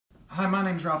Hi, my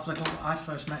name's Ralf Little. I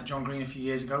first met John Green a few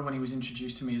years ago when he was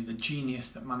introduced to me as the genius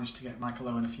that managed to get Michael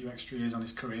Owen a few extra years on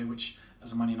his career, which,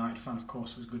 as a Man United fan, of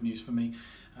course, was good news for me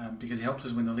because he helped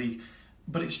us win the league.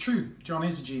 But it's true, John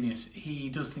is a genius. He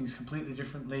does things completely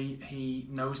differently. He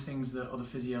knows things that other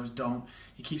physios don't.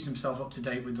 He keeps himself up to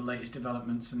date with the latest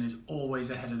developments and is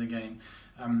always ahead of the game.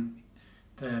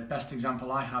 The best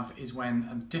example I have is when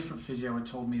a different physio had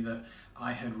told me that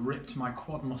I had ripped my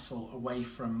quad muscle away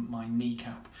from my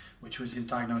kneecap, which was his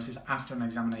diagnosis after an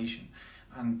examination.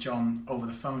 And John, over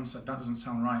the phone, said, "That doesn't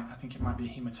sound right. I think it might be a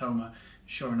hematoma."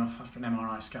 Sure enough, after an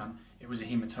MRI scan, it was a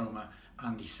hematoma,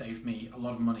 and he saved me a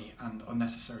lot of money and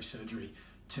unnecessary surgery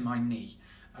to my knee.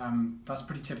 That's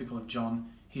pretty typical of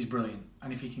John. He's brilliant.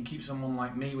 And if he can keep someone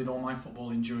like me with all my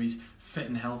football injuries fit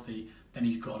and healthy, then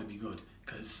he's got to be good,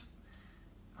 because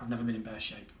I've never been in better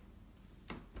shape.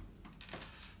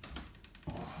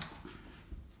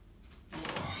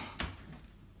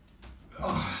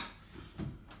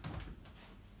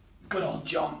 Good old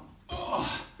John.